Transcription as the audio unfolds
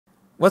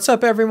What's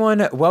up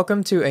everyone?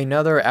 Welcome to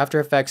another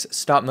After Effects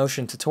stop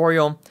motion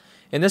tutorial.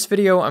 In this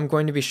video, I'm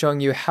going to be showing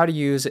you how to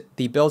use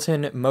the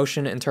built-in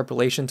motion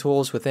interpolation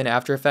tools within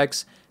After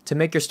Effects to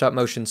make your stop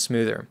motion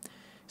smoother.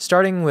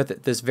 Starting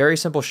with this very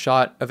simple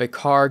shot of a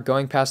car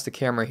going past the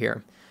camera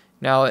here.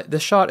 Now,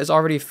 this shot is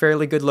already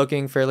fairly good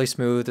looking, fairly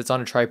smooth. It's on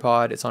a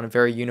tripod, it's on a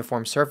very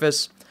uniform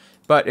surface,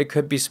 but it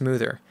could be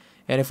smoother.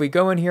 And if we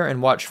go in here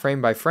and watch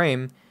frame by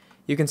frame,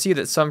 you can see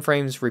that some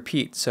frames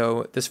repeat.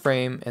 So this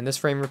frame and this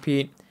frame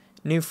repeat.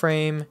 New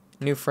frame,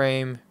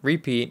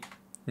 repeat,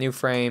 new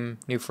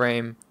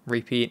frame,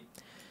 repeat.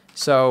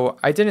 So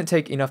I didn't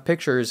take enough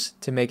pictures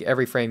to make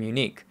every frame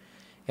unique.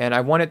 And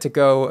I want it to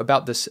go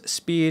about this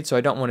speed, so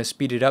I don't want to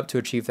speed it up to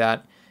achieve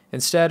that.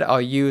 Instead,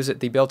 I'll use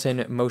the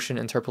built-in motion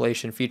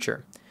interpolation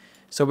feature.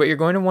 So what you're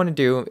going to want to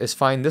do is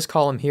find this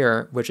column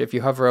here, which if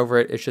you hover over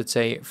it, it should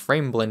say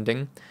frame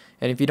blending.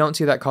 And if you don't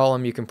see that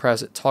column, you can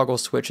press toggle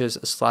switches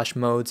 /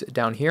 modes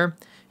down here,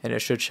 and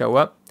it should show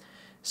up.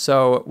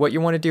 So what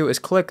you want to do is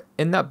click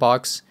in that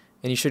box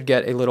and you should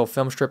get a little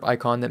film strip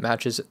icon that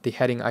matches the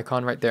heading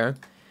icon right there.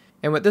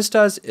 And what this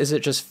does is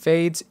it just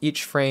fades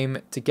each frame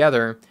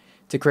together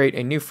to create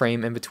a new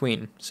frame in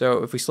between.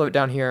 So if we slow it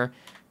down here,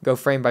 go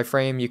frame by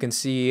frame, you can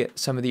see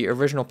some of the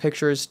original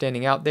pictures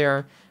standing out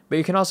there, but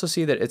you can also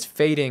see that it's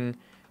fading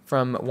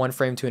from one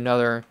frame to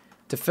another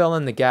to fill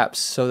in the gaps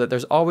so that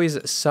there's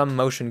always some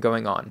motion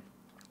going on.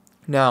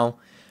 Now,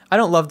 I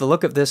don't love the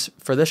look of this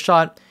for this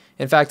shot.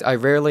 In fact, I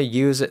rarely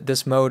use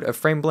this mode of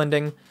frame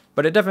blending,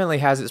 but it definitely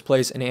has its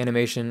place in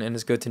animation and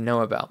is good to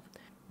know about.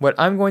 What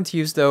I'm going to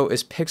use though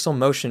is pixel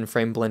motion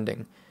frame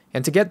blending.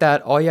 And to get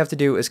that, all you have to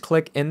do is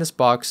click in this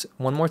box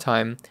one more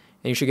time,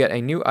 and you should get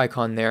a new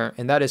icon there,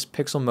 and that is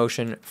pixel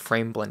motion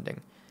frame blending.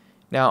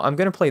 Now I'm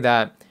going to play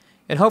that,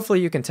 and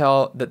hopefully you can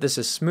tell that this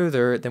is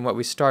smoother than what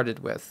we started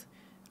with.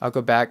 I'll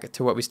go back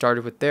to what we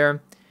started with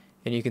there,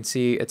 and you can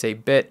see it's a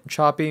bit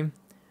choppy.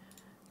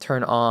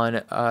 Turn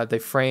on the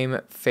frame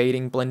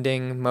fading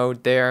blending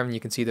mode there, and you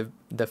can see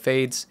the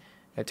fades.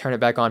 I turn it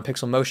back on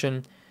pixel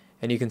motion,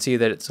 and you can see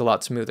that it's a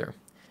lot smoother.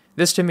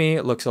 This to me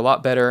looks a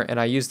lot better,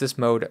 and I use this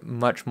mode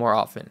much more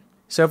often.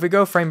 So if we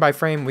go frame by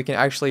frame, we can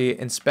actually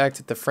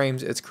inspect the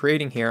frames it's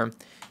creating here.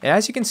 And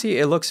as you can see,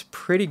 it looks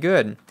pretty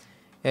good.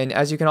 And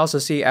as you can also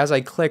see, as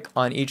I click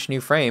on each new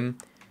frame,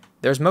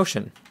 there's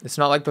motion. It's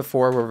not like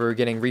before where we were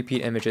getting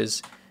repeat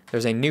images.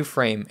 There's a new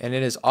frame, and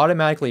it is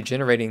automatically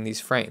generating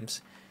these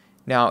frames.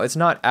 Now, it's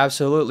not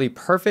absolutely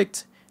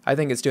perfect. I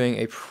think it's doing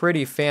a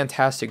pretty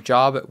fantastic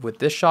job with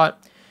this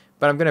shot,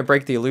 but I'm going to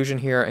break the illusion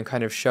here and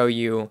kind of show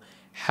you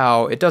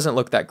how it doesn't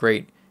look that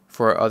great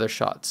for other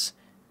shots.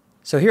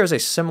 So here's a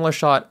similar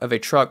shot of a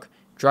truck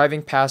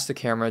driving past the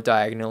camera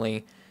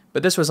diagonally,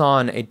 but this was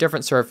on a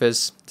different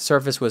surface. The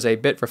surface was a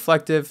bit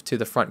reflective to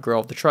the front grille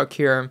of the truck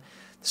here.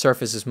 The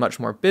surface is much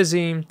more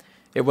busy.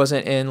 It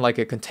wasn't in like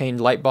a contained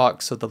light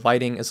box, so the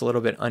lighting is a little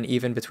bit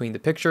uneven between the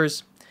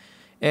pictures.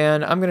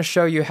 And I'm going to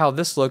show you how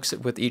this looks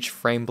with each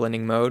frame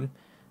blending mode.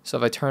 So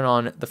if I turn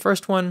on the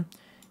first one,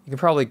 you can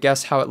probably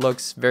guess how it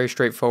looks. Very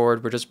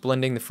straightforward. We're just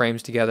blending the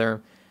frames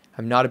together.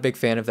 I'm not a big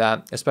fan of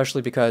that,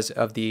 especially because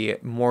of the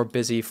more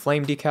busy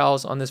flame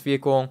decals on this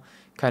vehicle.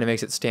 Kind of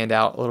makes it stand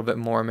out a little bit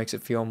more, makes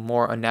it feel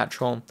more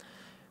unnatural.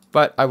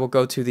 But I will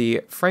go to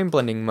the frame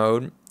blending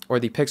mode, or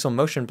the pixel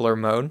motion blur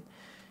mode,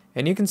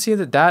 and you can see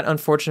that that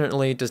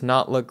unfortunately does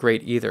not look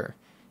great either.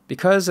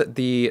 Because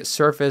the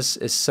surface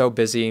is so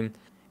busy,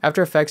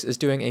 After Effects is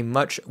doing a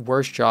much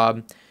worse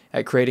job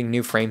at creating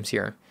new frames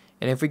here.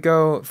 And if we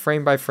go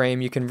frame by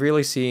frame, you can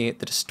really see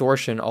the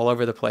distortion all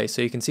over the place.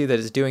 So you can see that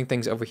it's doing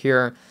things over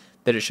here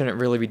that it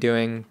shouldn't really be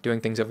doing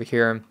things over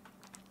here.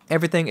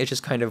 Everything is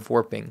just kind of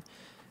warping.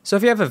 So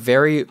if you have a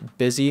very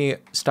busy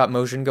stop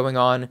motion going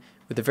on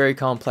with a very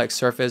complex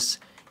surface,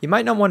 you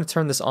might not want to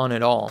turn this on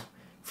at all.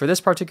 For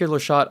this particular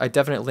shot, I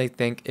definitely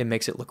think it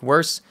makes it look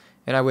worse,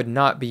 and I would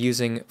not be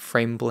using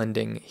frame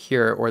blending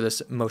here or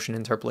this motion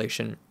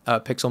interpolation,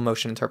 pixel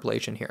motion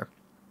interpolation here.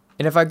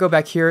 And if I go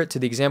back here to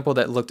the example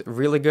that looked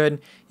really good,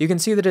 you can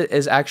see that it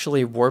is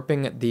actually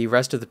warping the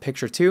rest of the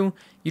picture too.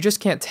 You just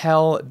can't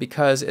tell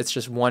because it's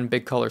just one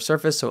big color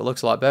surface, so it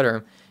looks a lot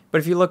better. But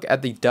if you look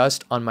at the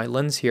dust on my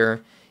lens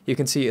here, you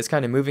can see it's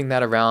kind of moving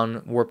that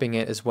around, warping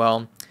it as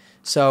well.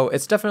 So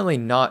it's definitely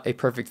not a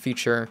perfect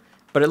feature,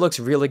 but it looks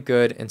really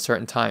good in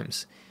certain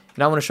times.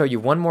 And I want to show you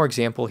one more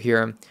example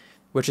here,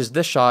 which is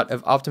this shot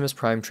of Optimus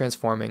Prime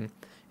transforming.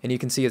 And you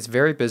can see it's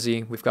very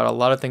busy. We've got a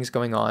lot of things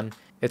going on.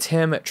 It's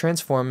him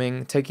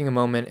transforming, taking a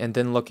moment, and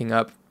then looking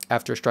up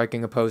after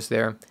striking a pose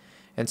there.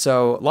 And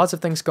so lots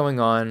of things going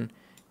on.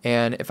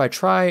 And if I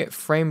try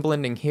frame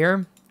blending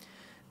here,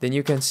 then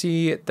you can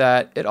see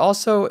that it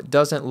also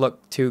doesn't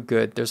look too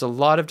good. There's a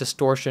lot of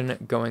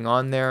distortion going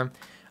on there.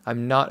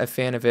 I'm not a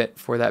fan of it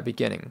for that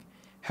beginning.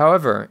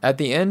 However, at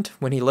the end,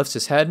 when he lifts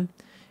his head,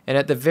 and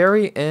at the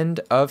very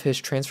end of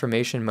his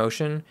transformation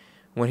motion,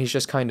 when he's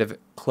just kind of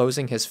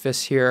closing his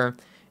fists here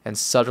and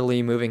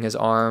subtly moving his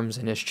arms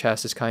and his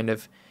chest is kind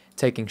of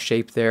taking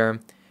shape there,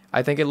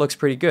 I think it looks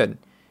pretty good.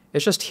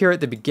 It's just here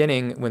at the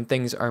beginning when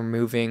things are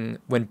moving,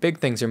 when big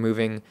things are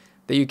moving,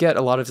 that you get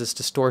a lot of this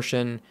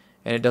distortion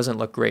and it doesn't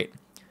look great.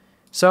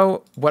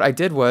 So what I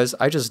did was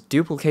I just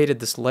duplicated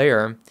this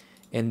layer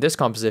in this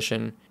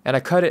composition and I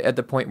cut it at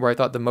the point where I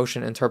thought the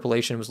motion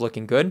interpolation was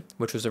looking good,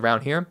 which was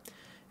around here.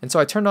 And so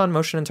I turned on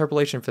motion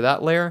interpolation for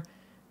that layer,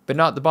 but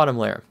not the bottom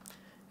layer.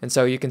 And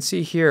so you can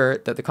see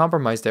here that the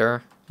compromise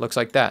there looks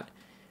like that.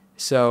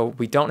 So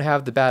we don't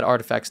have the bad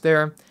artifacts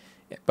there,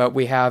 but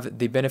we have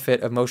the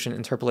benefit of motion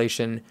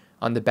interpolation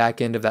on the back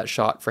end of that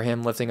shot for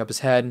him lifting up his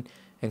head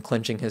and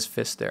clenching his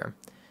fist there.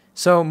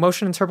 So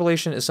motion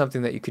interpolation is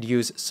something that you could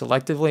use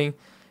selectively,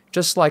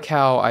 just like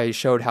how I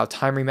showed how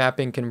time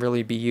remapping can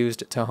really be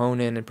used to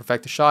hone in and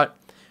perfect a shot.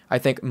 I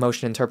think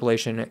motion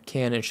interpolation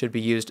can and should be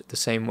used the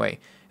same way.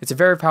 It's a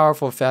very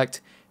powerful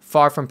effect,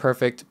 far from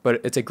perfect,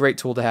 but it's a great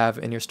tool to have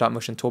in your stop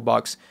motion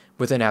toolbox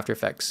within After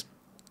Effects.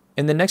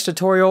 In the next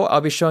tutorial,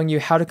 I'll be showing you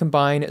how to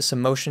combine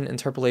some motion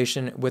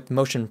interpolation with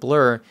motion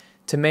blur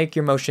to make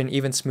your motion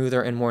even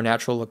smoother and more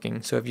natural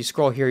looking. So if you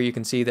scroll here, you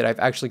can see that I've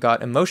actually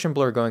got a motion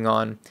blur going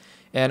on,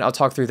 and I'll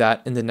talk through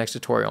that in the next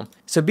tutorial.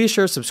 So be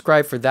sure to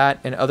subscribe for that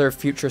and other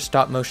future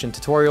stop motion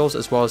tutorials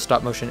as well as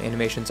stop motion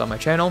animations on my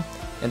channel,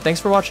 and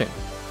thanks for watching.